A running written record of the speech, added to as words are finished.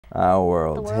Our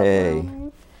world. Hey.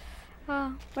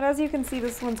 But as you can see,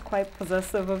 this one's quite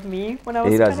possessive of me. When I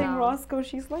was petting Roscoe,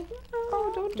 she's like,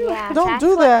 no, don't do it. Don't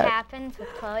do that. That's what happens with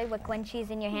Chloe. When she's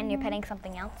in your hand and you're petting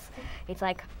something else. It's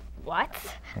like, what?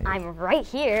 I'm right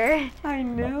here. I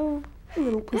know. A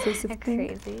little possessive thing.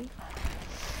 Crazy.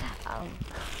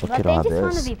 Look But at they all just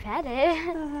want to this. be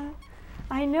petted.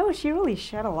 I know. She really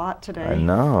shed a lot today. I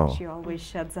know. She always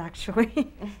sheds,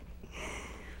 actually.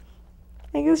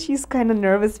 I guess she's kind of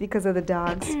nervous because of the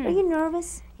dogs. Are you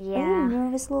nervous? Yeah. Are you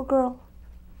nervous, little girl?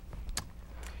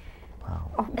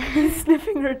 Wow. Oh, he's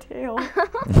sniffing her tail.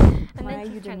 And Why then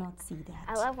you she's did not see that?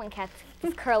 I love when cats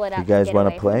just curl it up. You guys want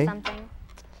wanna to play? Something.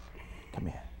 Come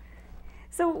here.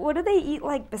 So what do they eat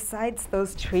like besides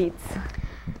those treats?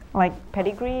 Like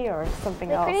pedigree or something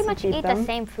They else? pretty you much feed eat them? the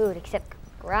same food, except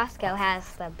Roscoe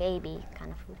has the baby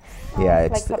kind of food. Yeah,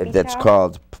 like puppy it's chow?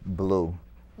 called blue.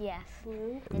 Yes.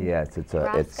 Yes, it's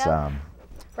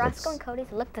Roscoe and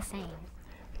Cody's look the same.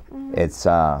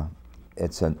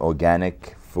 it's an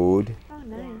organic food, Oh,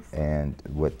 nice. and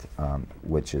with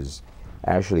which is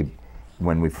actually,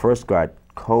 when we first got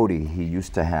Cody, he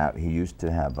used to have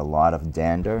a lot of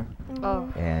dander,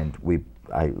 Oh. and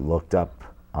I looked up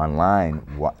online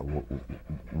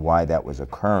why that was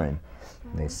occurring.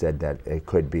 And they said that it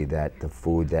could be that the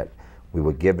food that we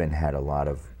were given had a lot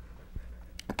of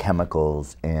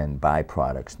chemicals and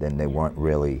byproducts. Then they wasn't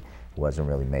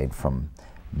really made from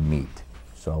meat.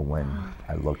 So when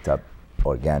I looked up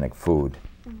organic food,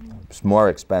 it's more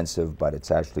expensive, but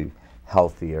it's actually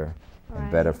healthier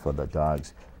and better for the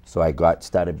dogs. So I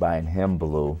started buying him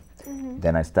blue.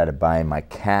 Then I started buying my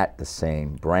cat the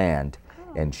same brand,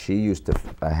 and she used to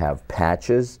have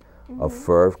patches of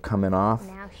fur coming off.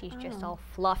 Now she's just all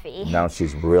fluffy. Now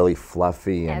she's really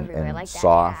fluffy Everywhere, and like that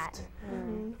soft. cat.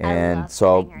 I And love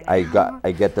so petting her now.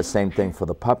 I get the same thing for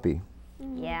the puppy.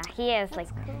 Yeah, he is like,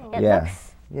 it Yeah.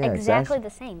 looks Yeah, it's exactly the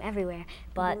same everywhere.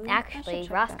 But actually,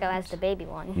 check Roscoe that has the baby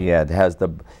one. Yeah, it has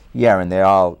and they're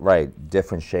all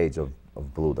different shades of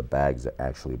blue. The bags are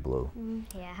actually blue.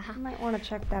 Yeah. I might want to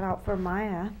check that out for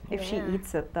Maya if she Yeah.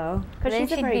 eats it though, because Then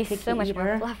she's a she'd very be picky so much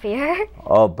eater. more fluffier.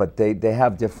 Oh, but they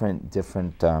have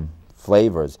different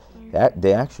flavors.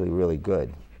 They're actually really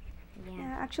good.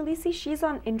 Yeah, actually, see, she's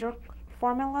on Indra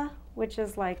formula, which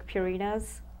is like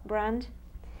Purina's brand.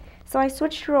 So I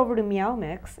switched her over to Meow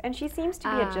Mix, and she seems to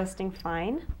be adjusting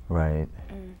fine. Right.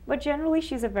 But generally,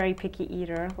 she's a very picky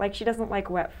eater. Like, she doesn't like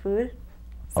wet food,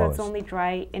 so Oh, it's only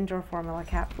dry Indra formula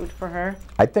cat food for her.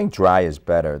 I think dry is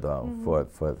better though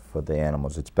for the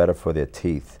animals. It's better for their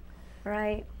teeth.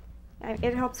 Right.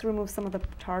 It helps remove some of the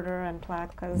tartar and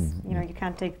plaque because, you know, you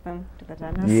can't take them to the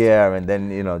dentist. Yeah, and then,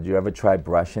 you know, do you ever try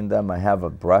brushing them? I have a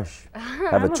brush,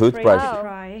 have a I'm toothbrush.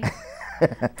 afraid to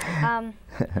try.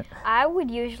 I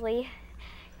would usually,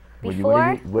 What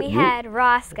before do you- what we you- had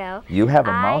Roscoe, You have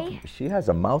a mouth. She has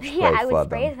a mouth spray yeah, I for would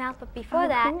spray them. his mouth, but before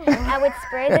that, I would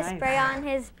spray the Nice. spray on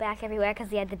his back everywhere because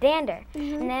he had the dander.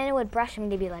 And then it would brush him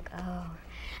and he'd be like, oh.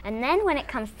 And then when it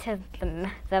comes to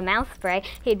the mouth spray,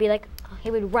 he'd be like, he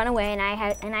would run away, and I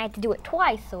had to do it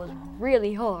twice, so it was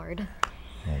really hard.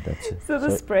 Yeah, that's it. So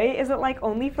the spray, is it like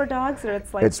only for dogs or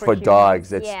it's like It's for humans?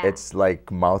 dogs. Yeah. It's like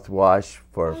mouthwash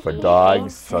for He dogs,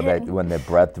 hates so that when their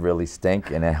breath really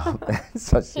stink, and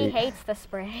so He hates the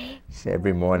spray.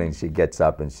 every morning she gets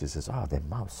up and she says, "Oh, their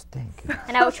mouths stink."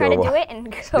 And I would try to So, do it,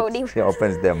 and Cody she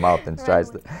opens their mouth and tries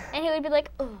to, and he would be like,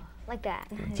 oh, like that.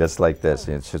 just like this,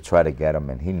 and she'll try to get him,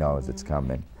 and he knows it's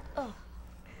coming.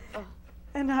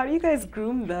 And how do you guys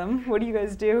groom them? What do you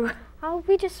guys do? Oh,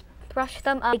 we just brush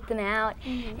them up, take them out,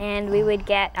 and we would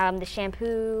get the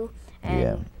shampoo and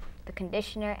Yeah. the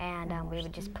conditioner, and we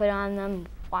would just put on them,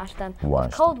 wash them. Wash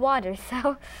With cold water,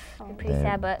 so they're pretty Yeah.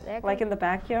 sad, but they're Like in the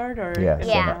backyard or Yeah, in so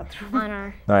the yeah, bathroom? on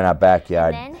our. No, in our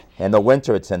backyard. And then- in the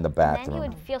winter, it's in the And then bathroom. he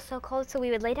would feel so cold, so we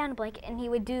would lay down a blanket, and he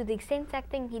would do the same exact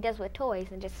thing he does with toys,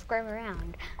 and just squirm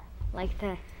around, like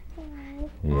the.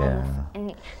 Yeah.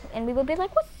 And we would be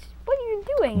like, what are you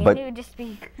doing? But And he would just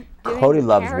be doing, Cody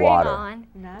loves carrying water. on.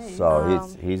 Nice. So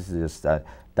he's just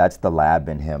that's the lab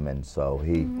in him, and so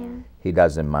he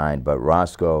doesn't mind. But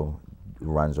Roscoe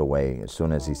runs away as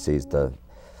soon as he sees the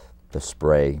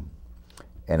spray.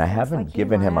 And I haven't like you,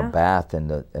 given him a Maya. bath in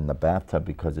the bathtub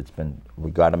because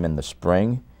we got him in the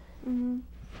spring,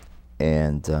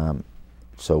 and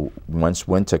so once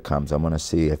winter comes, I want to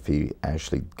see if he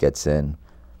actually gets in.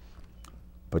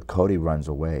 But Cody runs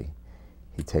away.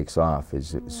 He takes off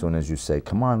as soon as you say,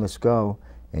 "Come on, let's go,"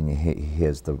 and he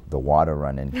hears the water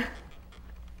running.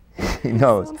 He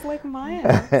knows. Sounds like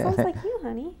Maya. Sounds like you,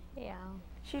 honey. Yeah.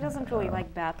 She doesn't really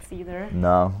like baths either.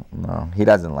 No, he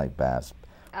doesn't like baths.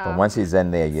 But once he's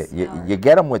in there, you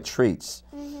get him with treats.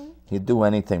 He'd do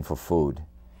anything for food.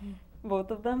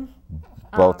 Both of them?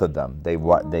 Both of them.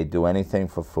 They do anything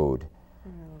for food.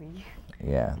 Really?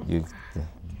 Yeah,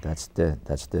 that's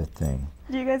the thing.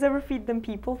 Do you guys ever feed them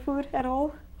people food at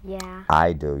all? Yeah.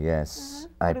 I do, yes.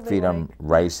 What I do they feed them like?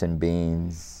 rice and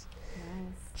beans,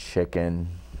 Nice. chicken,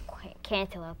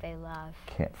 Cantaloupe they love.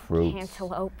 fruits.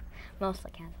 Cantaloupe.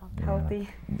 Mostly cantaloupe. Healthy.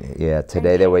 Yeah,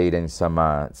 today they were eating some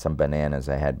bananas.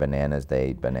 I had bananas. They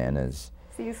ate bananas.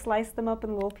 So you slice them up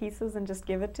in little pieces and just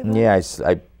give it to them? Yeah,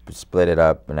 I split it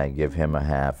up and I give him a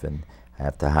half, and I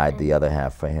have to hide the other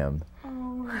half for him.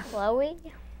 Oh. Chloe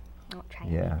won't try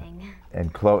Yeah. anything.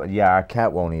 And yeah, our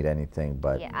cat won't eat anything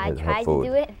but Yeah, I her tried food. to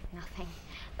do it, nothing.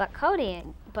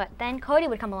 But then Cody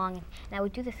would come along and I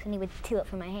would do this and he would steal it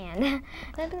from my hand. And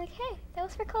I'd be like, hey, that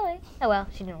was for Chloe. Oh well,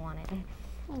 she didn't want it.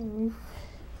 Mm.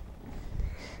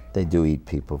 They do eat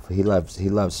people. He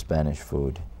loves Spanish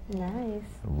food. Nice.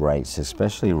 Rice,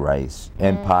 especially rice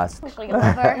and pasta. Actually a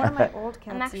lover. One of my old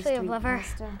cats I'm actually used to a eat lover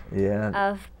pasta. Yeah.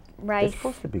 of rice It's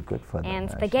supposed to be good for them. and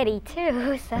actually. spaghetti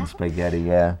too. So And spaghetti,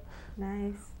 yeah.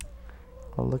 Nice.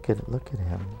 Oh, look at him. Look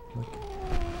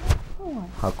Oh,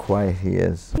 how quiet he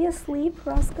is. is he asleep,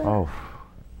 Roscoe? Oh,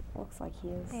 Looks like he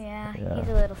is. yeah, Yeah. he's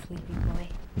a little sleepy boy.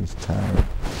 he's tired.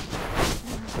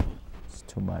 It's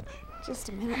too much. Just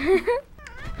a minute.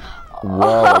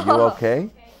 Whoa, are you okay?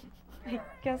 I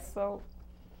guess so.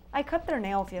 I cut their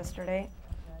nails yesterday.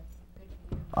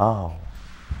 Oh.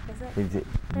 Is it? Is it?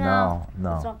 No.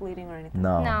 No, It's no, not bleeding or anything.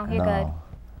 no. No, you're good.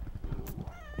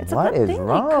 It's a What good is thing they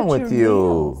wrong cut with your you?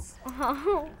 nails.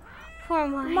 Oh, poor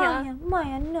Maya.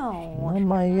 Maya, no. Oh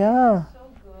my God.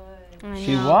 I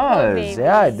She know, poor was, baby.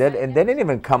 yeah. And they didn't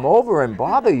even come over and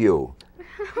bother you.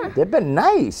 They've been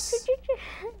nice.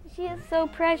 She is so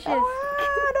precious. I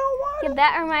don't want Yeah,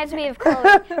 that reminds me of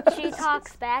Chloe. She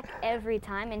talks back every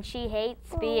time, and she hates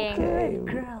being. Okay.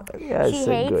 Girl. Yes, She a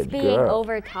hates good being girl.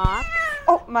 over-talked.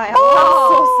 Oh, Maya,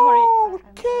 Oh, I'm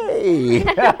okay.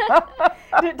 so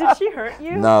sorry. Did she hurt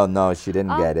you? No, she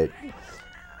didn't get it.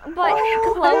 But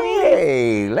Chloe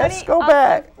Hey, let's Honey, go also-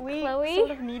 back. We Chloe?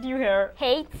 sort of need you here.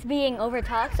 hates being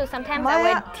over-talked, so sometimes I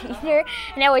Maya. would tease her,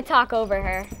 and I would talk over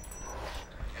her.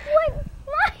 What?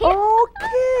 Maya?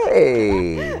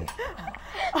 Okay.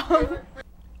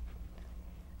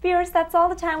 Viewers, that's all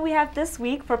the time we have this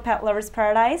week for Pet Lovers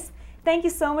Paradise. Thank you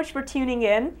so much for tuning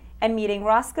in and meeting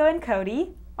Roscoe and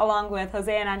Cody, along with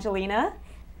Jose and Angelina.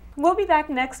 We'll be back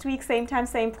next week, same time,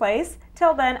 same place.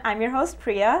 Till then, I'm your host,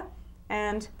 Priya,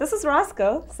 and this is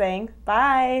Roscoe saying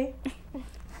bye.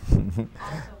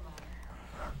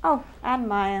 Oh, and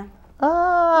Maya.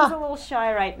 He's a little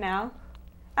shy right now.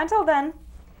 Until then,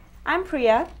 I'm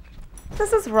Priya.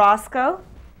 This is Roscoe.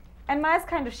 And Maya's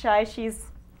kind of shy. She's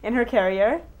in her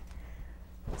carrier.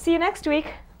 See you next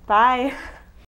week. Bye.